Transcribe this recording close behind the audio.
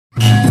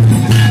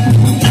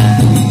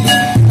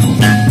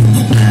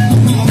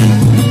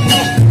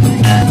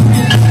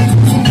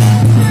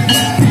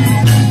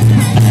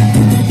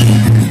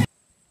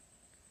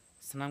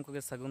ᱥᱟᱱᱟᱢ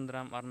ᱠᱚᱜᱮ ᱥᱟᱹᱜᱩᱱ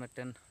ᱫᱟᱨᱟᱢ ᱟᱨ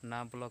ᱢᱤᱫᱴᱮᱱ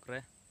ᱱᱟᱣᱟ ᱵᱞᱚᱜ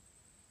ᱨᱮ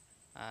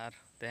ᱟᱨ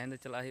ᱛᱮᱦᱮᱧ ᱫᱚ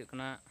ᱪᱟᱞᱟᱜ ᱦᱩᱭᱩᱜ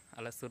ᱠᱟᱱᱟ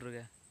ᱟᱞᱮ ᱥᱩᱨ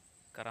ᱨᱮᱜᱮ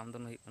ᱠᱟᱨᱟᱢ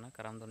ᱫᱚᱱ ᱦᱩᱭᱩᱜ ᱠᱟᱱᱟ,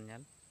 ᱠᱟᱨᱟᱢ ᱫᱚᱱ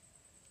ᱧᱮᱞ।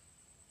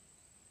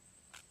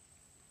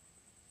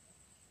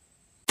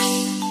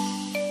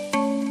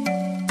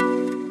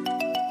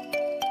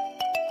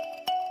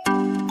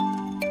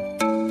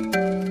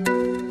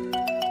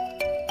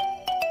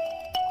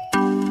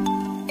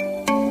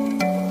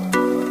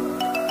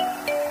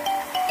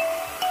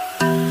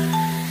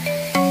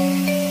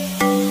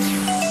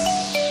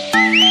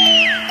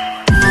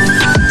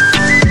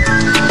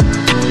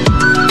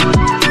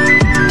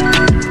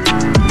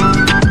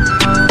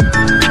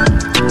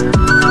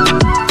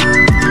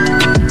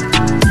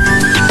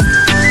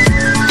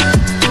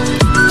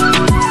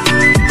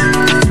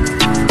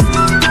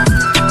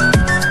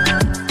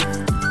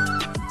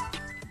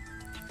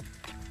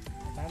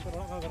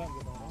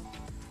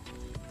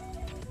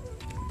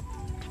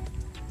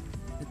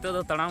 नितो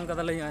दो तड़ाम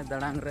कदालिंग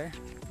दड़ांग रे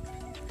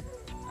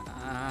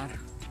और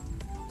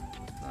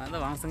ᱫᱚ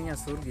ᱵᱟᱝ ᱥᱟᱺᱜᱤᱧᱟ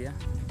ᱥᱩᱨ ᱜᱮᱭᱟ।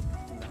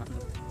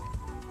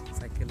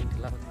 साइकिल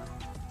ᱴᱷᱮᱞᱟᱣ ᱠᱟᱱᱟ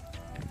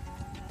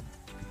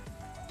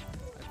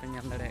ᱟᱯᱮ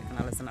ᱧᱮᱞ ᱫᱟᱲᱮᱭᱟᱜ ᱠᱟᱱᱟ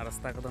ᱟᱞᱮ ᱥᱮᱱᱟᱜ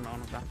ᱨᱟᱥᱛᱟ ᱠᱚᱫᱚ ᱱᱚᱜᱼᱚ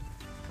ᱱᱚᱝᱠᱟ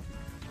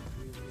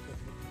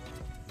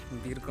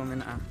ᱵᱤᱨ ᱠᱚ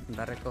ᱢᱮᱱᱟᱜᱼᱟ,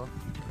 ᱫᱟᱨᱮ ᱠᱚ।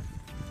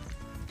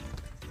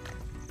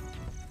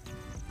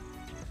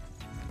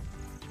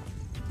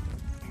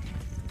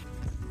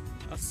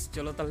 बस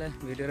चलो ताले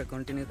वीडियो रे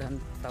कंटिन्यू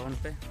तावन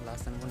पे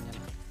लास्ट सेन बन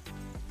नेला।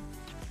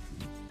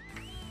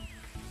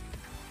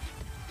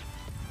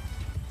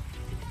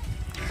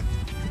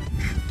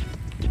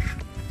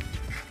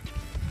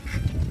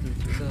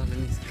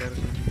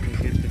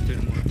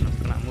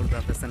 मुर्दा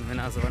पेसन में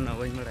आसवाना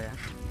वही बड़ा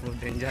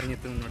डेंजर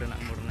नितुम नोडेना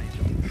मुड़ना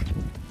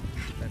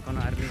एखोन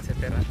आरली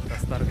सेटेरा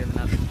रास्ता रे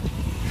मेना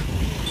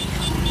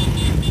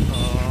तो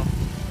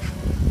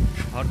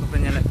हर को पे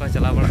नेले को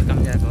चला बड़ा कान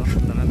गया को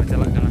दमे को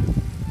चला कना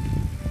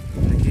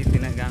देखी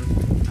तीना गान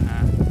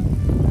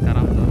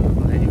काराम दो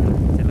को हेज कना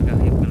चलका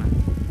हुई कना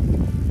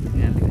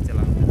नेल के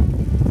चला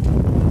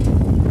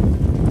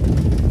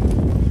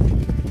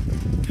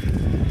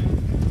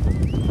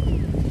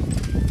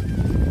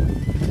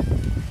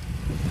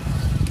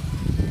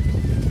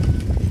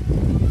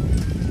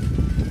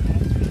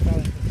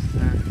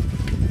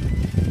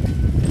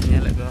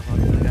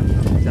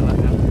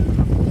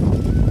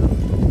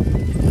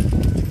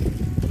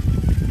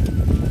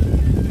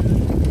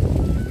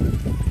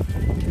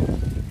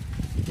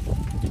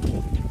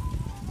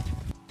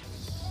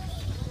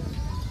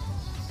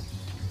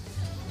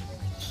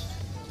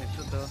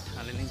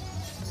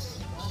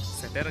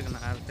सेटर कना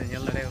आर ते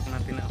नेल दाड़े कना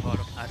तिना हर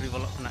आरी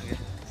बोलो कना गे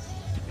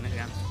तिना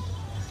गान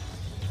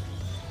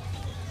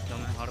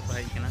दमे हर को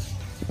हेज कना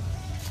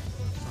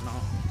ono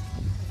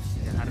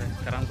जहां रे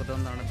कराम को दोन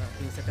दाना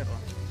ती सेटरो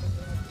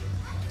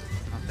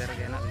नते रे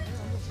गेना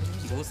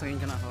बहुत संगी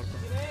कना हर को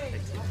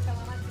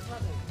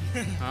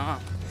हां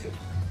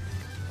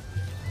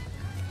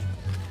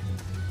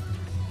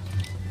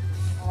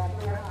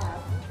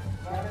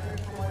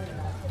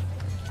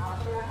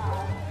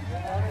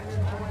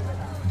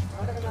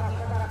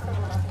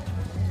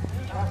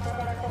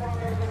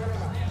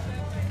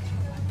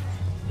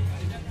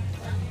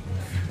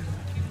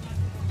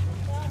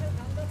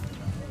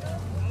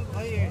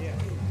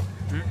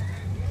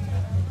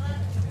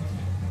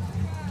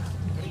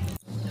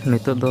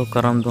नितो दो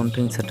कराम दोन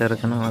टिन सेटर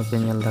कना और पे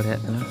नेल दाड़े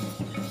कना।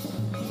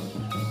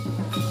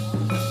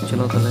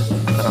 चलो तले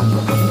कराम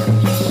दोन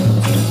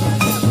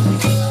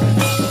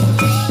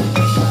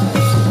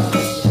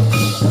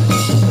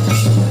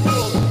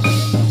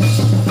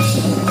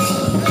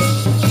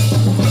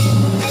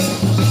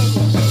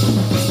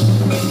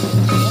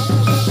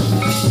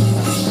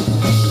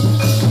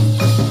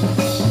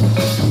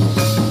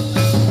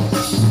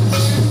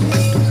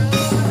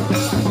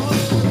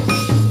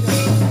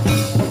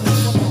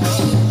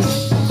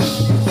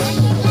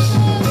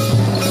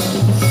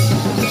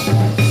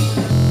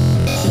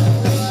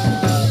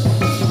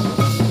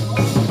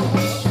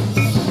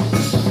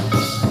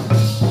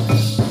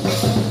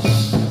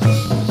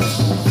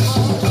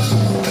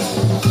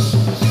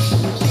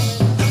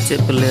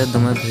चेक पे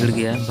दमे भीड़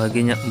गया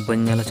भागी बन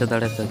नेला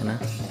दाड़े पे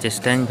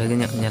चेष्टा भागी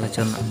नेला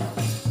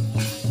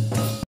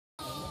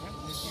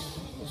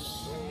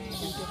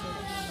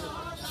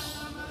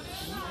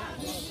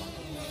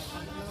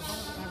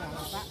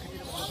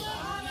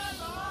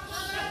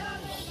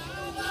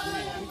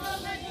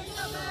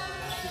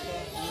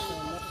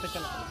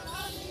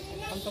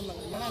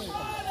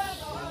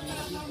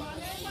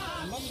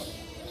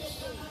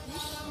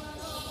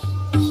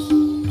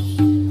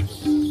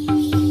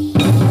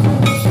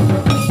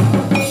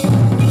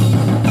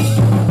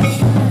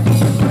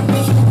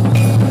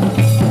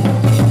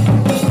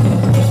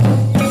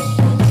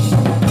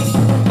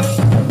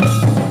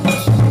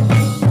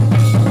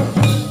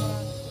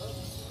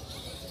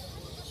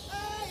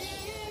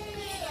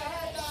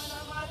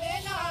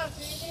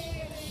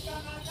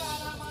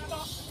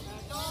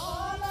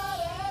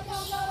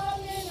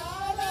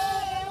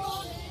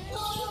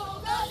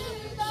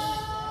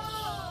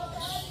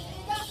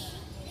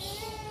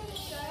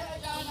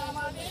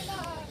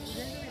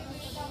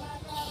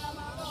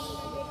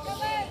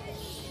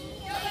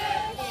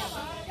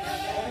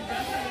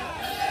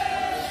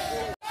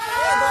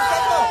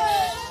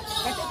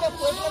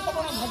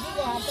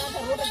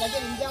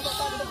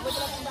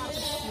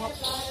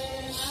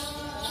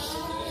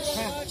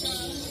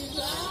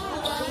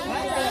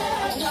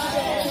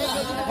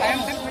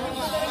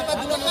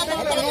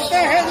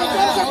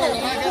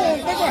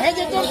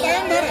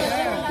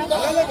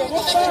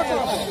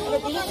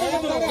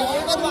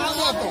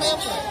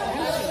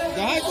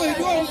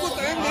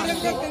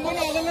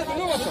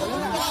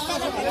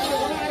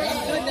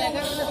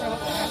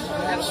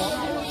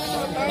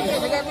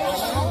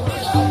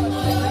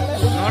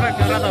Nora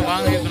kira tuh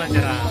bang itu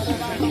pelajaran.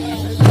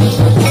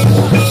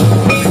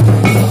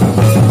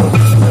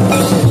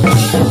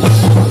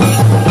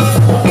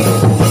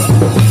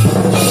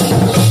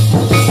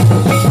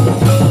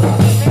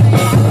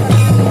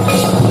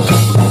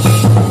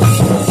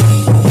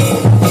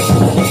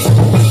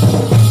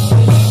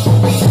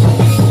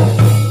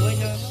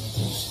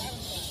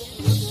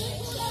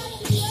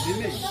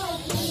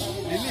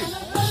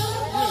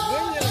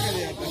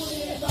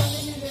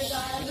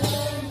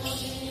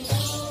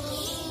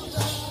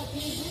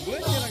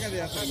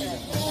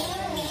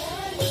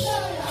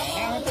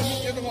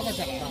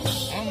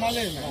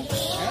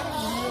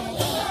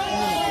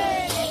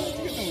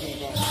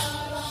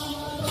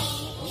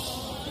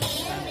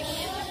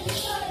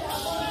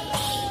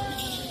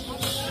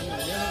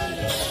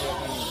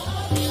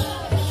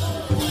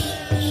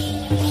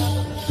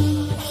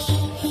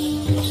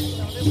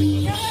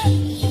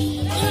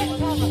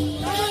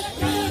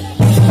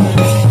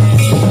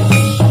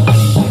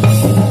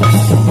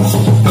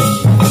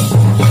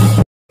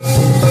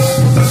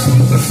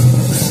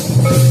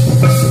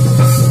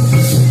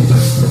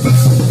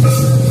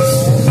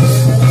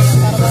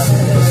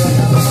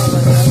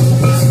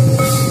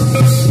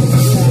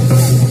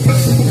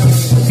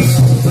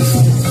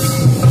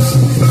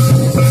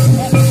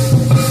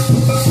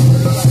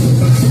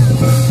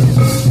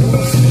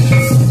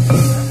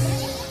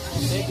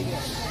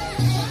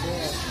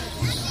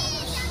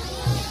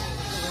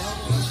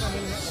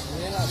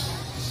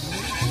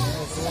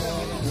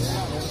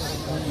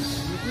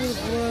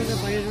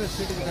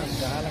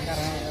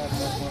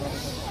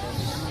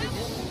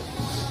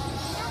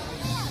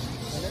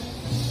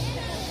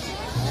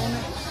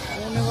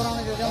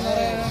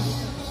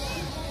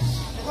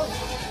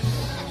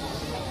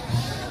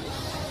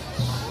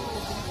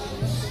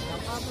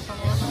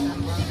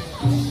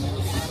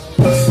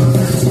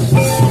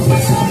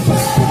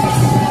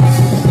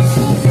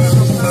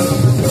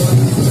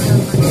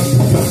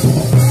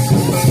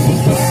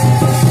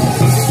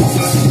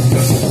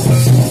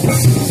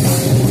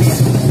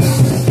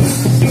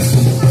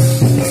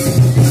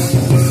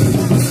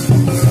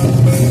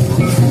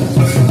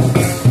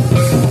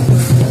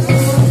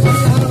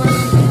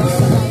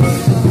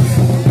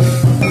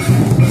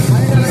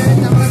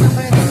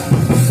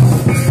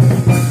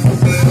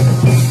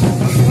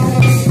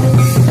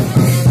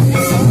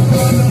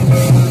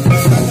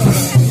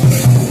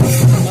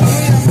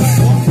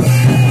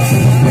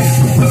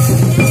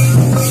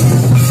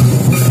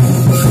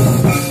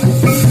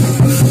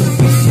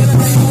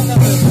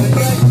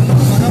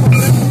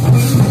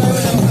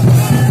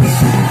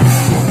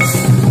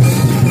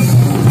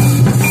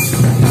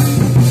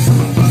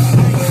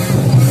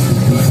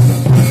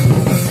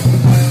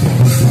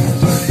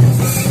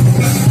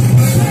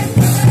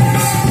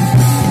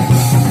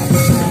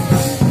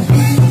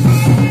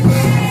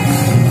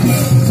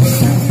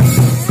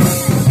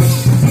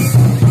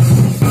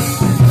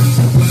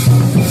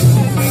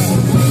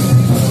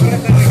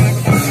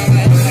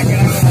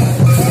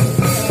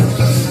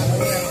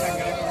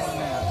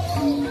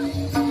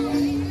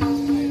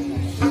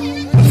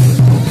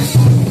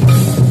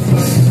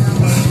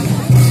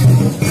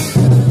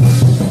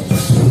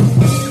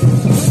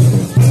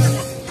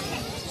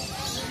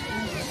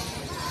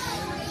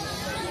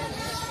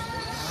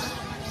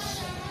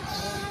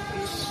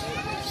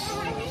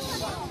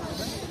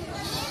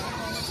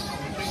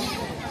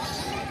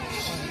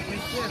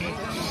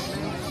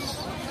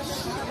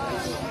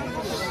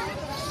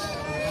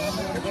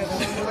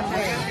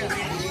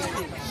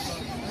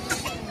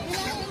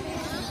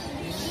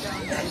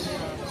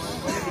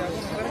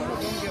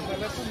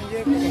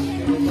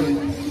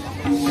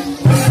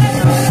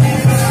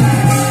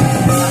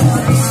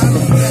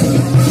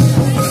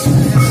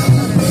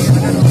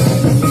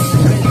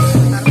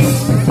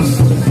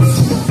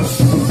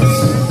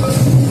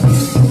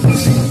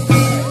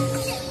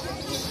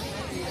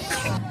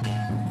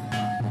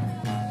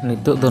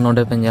 Nituk do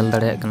node pe nyel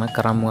dareyak kana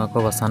karam bunga ko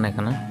basane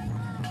kana.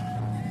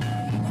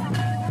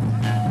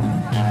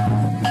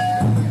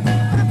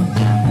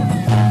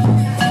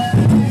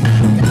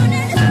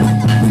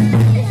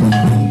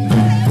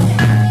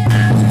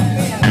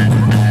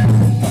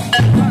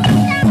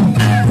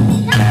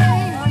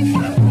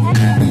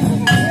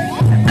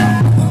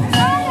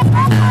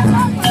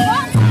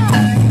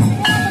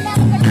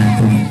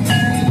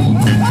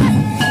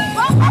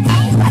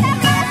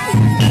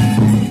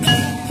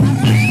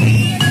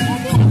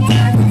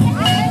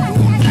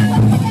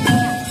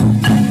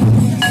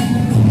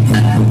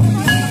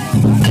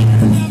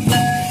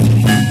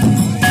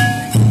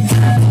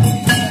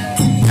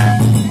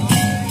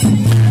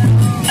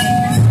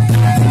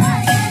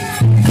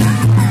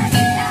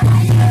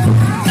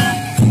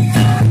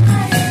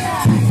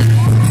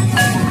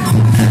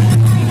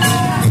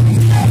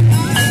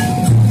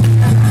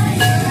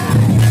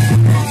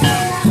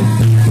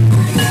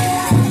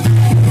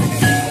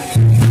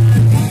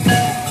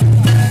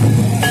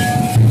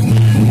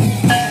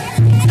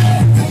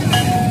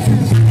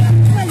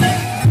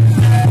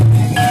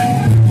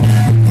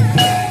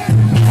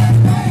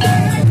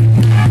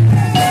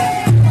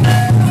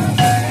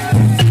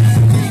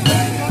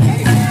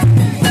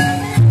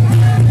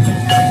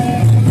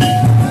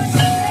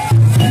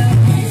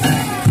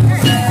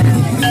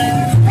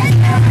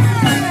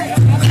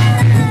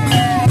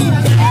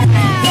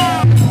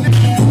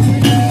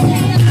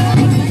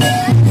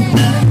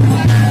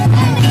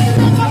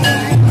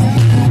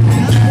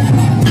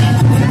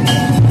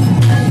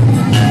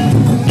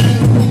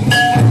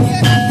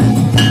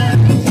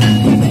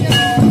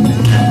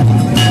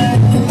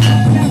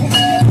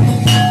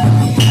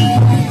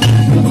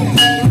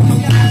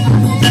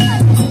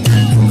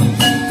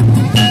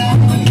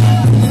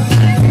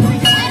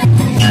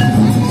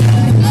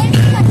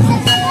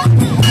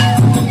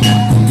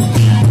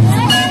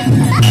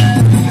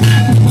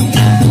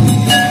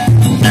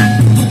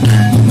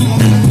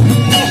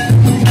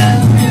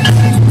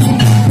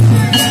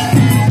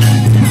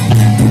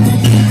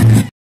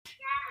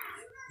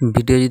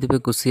 Video जुदी पे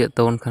कुसिया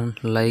तबन खान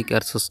लाइक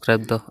और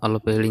सब्सक्राइब दो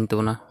आलोपे हिड़िंग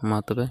तबना मा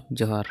तबे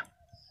जोहार।